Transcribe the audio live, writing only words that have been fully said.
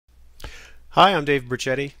Hi, I'm Dave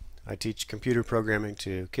Briccetti. I teach computer programming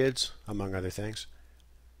to kids, among other things.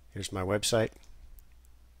 Here's my website.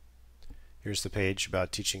 Here's the page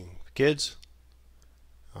about teaching kids.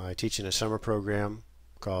 I teach in a summer program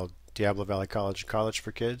called Diablo Valley College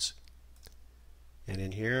for Kids. And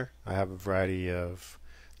in here I have a variety of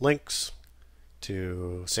links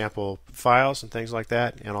to sample files and things like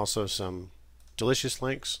that, and also some delicious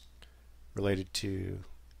links related to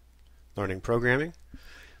learning programming.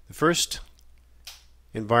 The first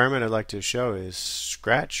environment I'd like to show is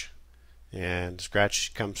Scratch, and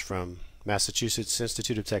Scratch comes from Massachusetts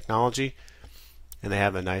Institute of Technology, and they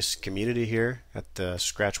have a nice community here at the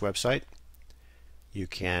Scratch website. You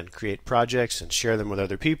can create projects and share them with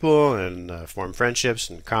other people and form friendships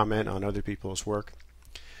and comment on other people's work.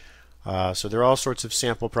 So there are all sorts of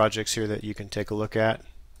sample projects here that you can take a look at.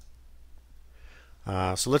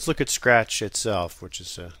 So let's look at Scratch itself, which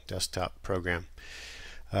is a desktop program.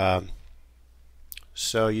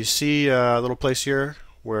 So you see a little place here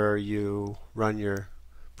where you run your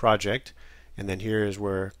project, and then here is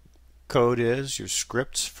where code is, your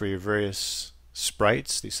scripts for your various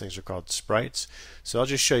sprites. These things are called sprites. So I'll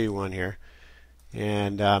just show you one here.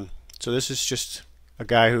 And so this is just a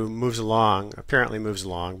guy who moves along, apparently moves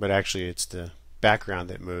along, but actually it's the background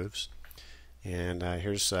that moves. And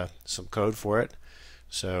here's some code for it.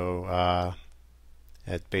 So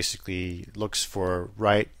it basically looks for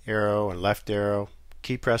right arrow and left arrow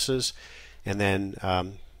key presses, and then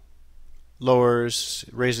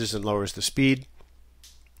raises and lowers the speed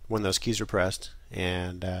when those keys are pressed,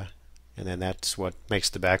 and then that's what makes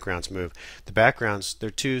the backgrounds move. The backgrounds, there are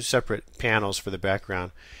two separate panels for the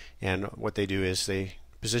background, and what they do is they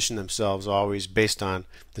position themselves always based on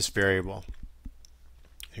this variable.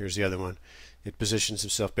 Here's the other one. It positions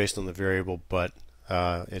itself based on the variable, but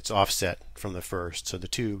it's offset from the first, so the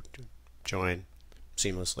two join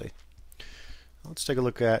seamlessly. Let's take a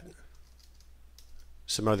look at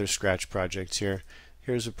some other Scratch projects here.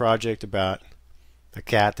 Here's a project about a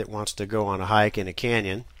cat that wants to go on a hike in a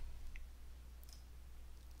canyon.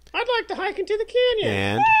 I'd like to hike into the canyon.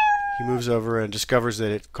 And he moves over and discovers that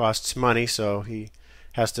it costs money, so he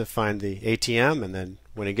has to find the ATM, and then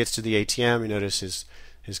when he gets to the ATM, you notice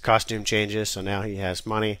his costume changes, so now he has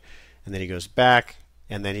money, and then he goes back,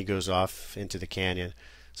 and then he goes off into the canyon.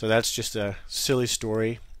 So that's just a silly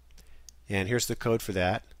story. And here's the code for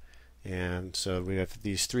that. And so we have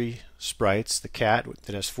these three sprites, the cat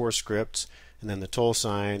that has 4 scripts, and then the toll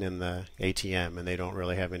sign and the ATM, and they don't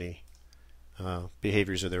really have any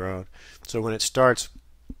behaviors of their own. So when it starts,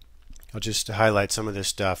 I'll just highlight some of this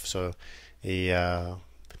stuff. So a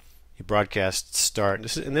broadcast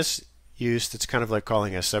start. In this use, it's kind of like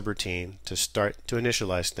calling a subroutine to start, to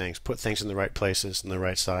initialize things, put things in the right places and the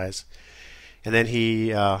right size. And then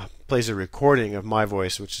he plays a recording of my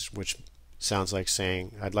voice, which sounds like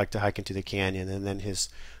saying, "I'd like to hike into the canyon," and then his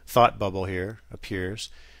thought bubble here appears,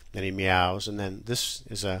 then he meows, and then this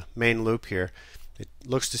is a main loop here. It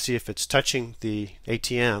looks to see if it's touching the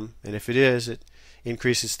ATM, and if it is, it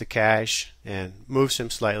increases the cash and moves him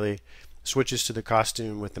slightly, switches to the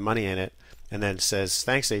costume with the money in it, and then says,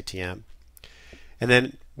 "Thanks, ATM." And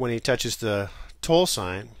then when he touches the toll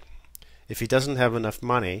sign, if he doesn't have enough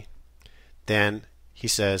money, then he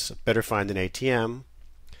says, "Better find an ATM."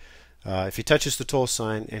 If he touches the toll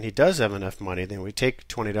sign and he does have enough money, then we take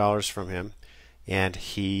 $20 from him, and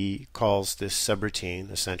he calls this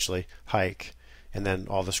subroutine essentially hike, and then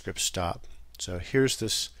all the scripts stop. So here's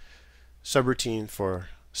this subroutine for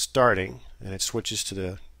starting, and it switches to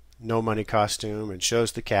the no money costume and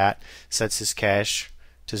shows the cat, sets his cash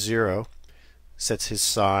to 0, sets his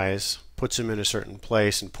size, puts him in a certain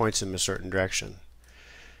place, and points him a certain direction.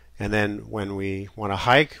 And then when we want to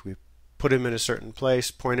hike, we put him in a certain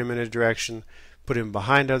place, point him in a direction, put him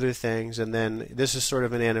behind other things, and then this is sort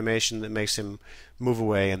of an animation that makes him move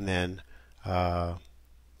away and then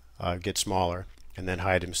get smaller and then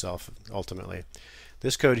hide himself ultimately.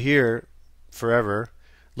 This code here, forever,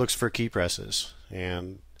 looks for key presses,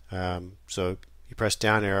 and so you press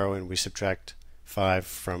down arrow and we subtract 5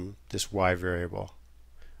 from this Y variable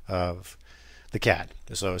of the cat.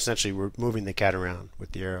 So essentially we're moving the cat around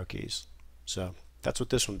with the arrow keys. So that's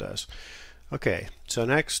what this one does. Okay, so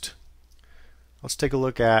next let's take a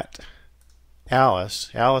look at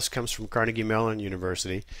Alice. Alice comes from Carnegie Mellon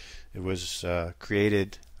University. It was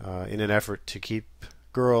created in an effort to keep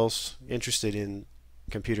girls interested in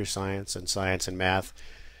computer science and math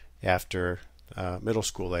after middle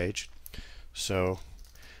school age. So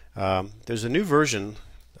there's a new version,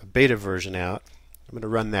 a beta version out. I'm going to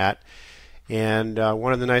run that. And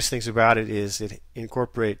one of the nice things about it is it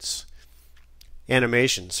incorporates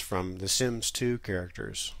animations from the Sims 2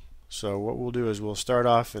 characters. So what we'll do is we'll start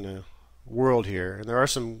off in a world here, and there are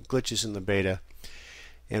some glitches in the beta,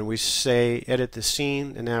 and we say edit the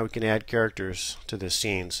scene, and now we can add characters to the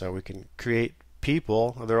scene. So we can create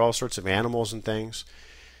people. There are all sorts of animals and things,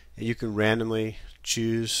 and you can randomly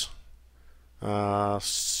choose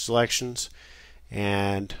selections,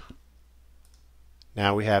 and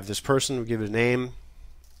now we have this person. We give it a name,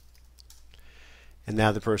 and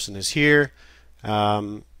now the person is here.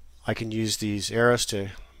 I can use these arrows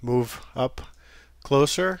to move up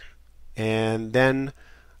closer, and then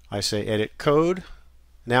I say edit code.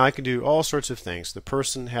 Now I can do all sorts of things. The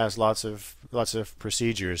person has lots of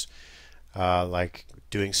procedures, like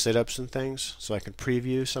doing sit-ups and things. So I can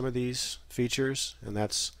preview some of these features, and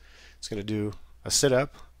it's going to do a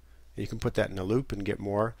sit-up. You can put that in a loop and get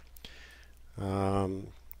more.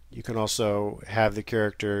 You can also have the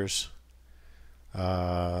characters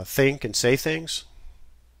think and say things.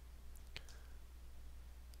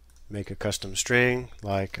 Make a custom string,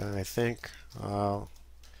 like I think I'll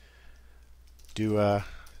do a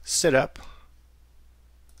sit-up.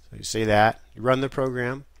 So you say that, you run the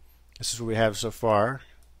program. This is what we have so far.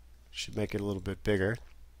 Should make it a little bit bigger.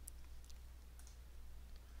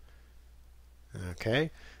 Okay,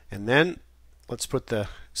 and then let's put the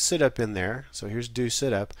sit-up in there. So here's do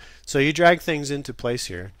sit-up. So you drag things into place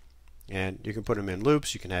here, and you can put them in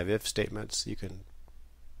loops. You can have if statements. You can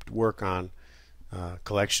work on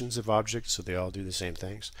collections of objects, so they all do the same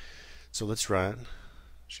things. So let's run.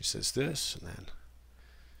 She says this, and then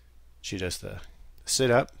she does the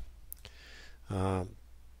sit-up. That's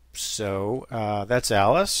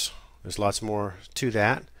Alice. There's lots more to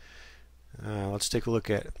that. Let's take a look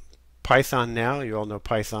at Python now. You all know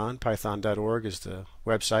Python. Python.org is the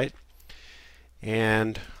website.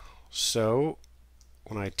 And so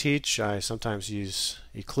when I teach, I sometimes use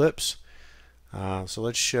Eclipse. So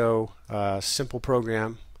let's show a simple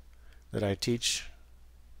program that I teach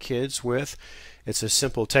kids with. It's a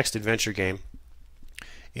simple text adventure game,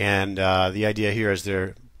 and the idea here is there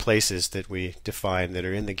are places that we define that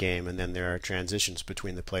are in the game, and then there are transitions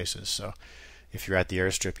between the places. So if you're at the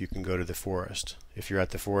airstrip, you can go to the forest. If you're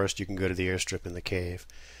at the forest, you can go to the airstrip in the cave.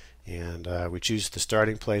 And we choose the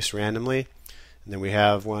starting place randomly, and then we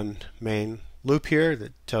have one main loop here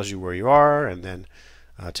that tells you where you are, and then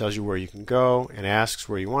tells you where you can go and asks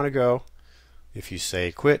where you want to go. If you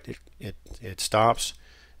say quit, it stops.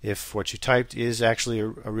 If what you typed is actually a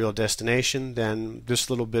real destination, then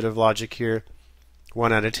this little bit of logic here,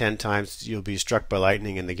 1 out of 10 times you'll be struck by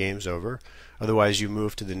lightning and the game's over. Otherwise you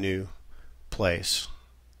move to the new place.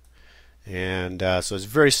 And so it's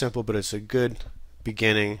very simple, but it's a good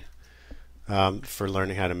beginning for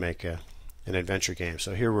learning how to make an adventure game.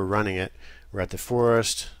 So here we're running it. We're at the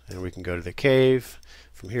forest, and we can go to the cave.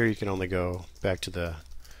 From here you can only go back to the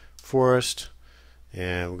forest,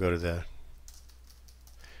 and we'll go to the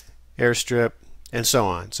airstrip, and so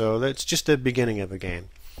on. So that's just the beginning of a game.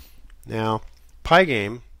 Now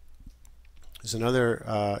Pygame is another,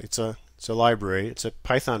 it's a library. It's a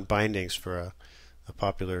Python bindings for a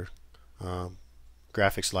popular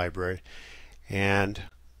graphics library, and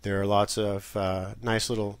there are lots of nice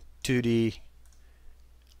little 2D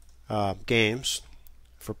games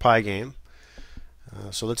for Pygame.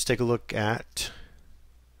 So let's take a look at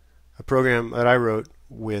a program that I wrote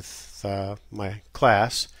with my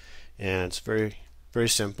class, and it's very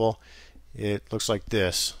simple. It looks like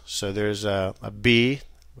this. So there's a bee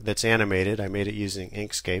that's animated. I made it using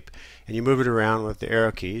Inkscape, and you move it around with the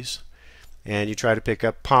arrow keys, and you try to pick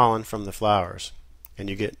up pollen from the flowers, and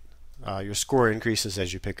you get your score increases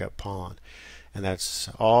as you pick up pollen. And that's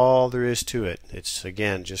all there is to it. It's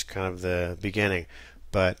again just kind of the beginning,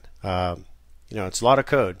 but it's a lot of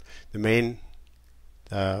code. The main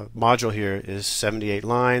module here is 78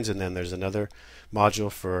 lines, and then there's another module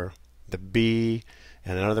for the bee,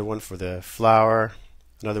 and another one for the flower,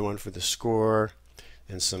 another one for the score,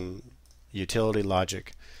 and some utility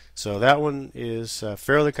logic. So that one is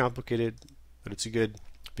fairly complicated, but it's a good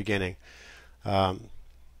beginning.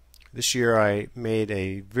 This year I made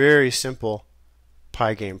a very simple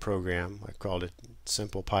Pygame program. I called it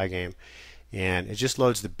Simple Pygame, and it just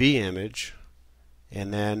loads the bee image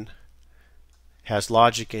and then has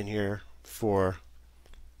logic in here for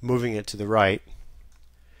moving it to the right.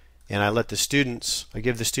 And I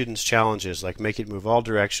give the students challenges, like make it move all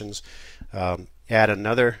directions, add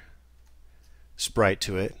another sprite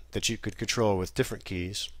to it that you could control with different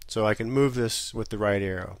keys. So I can move this with the right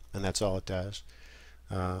arrow, and that's all it does.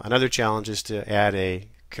 Another challenge is to add a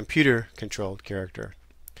computer controlled character.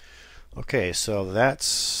 Okay, so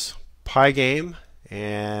that's Pygame,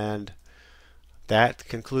 and that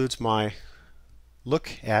concludes my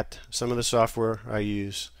look at some of the software I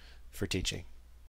use for teaching.